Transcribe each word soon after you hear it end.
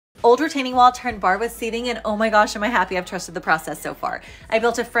Old retaining wall turned bar with seating, and oh my gosh, am I happy I've trusted the process so far. I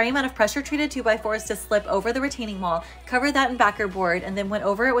built a frame out of pressure treated 2x4s to slip over the retaining wall, covered that in backer board, and then went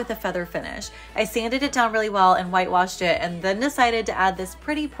over it with a feather finish. I sanded it down really well and whitewashed it, and then decided to add this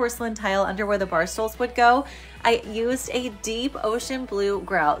pretty porcelain tile under where the bar stools would go. I used a deep ocean blue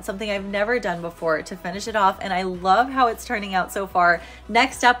grout, something I've never done before, to finish it off, and I love how it's turning out so far.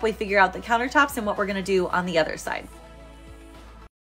 Next up, we figure out the countertops and what we're gonna do on the other side.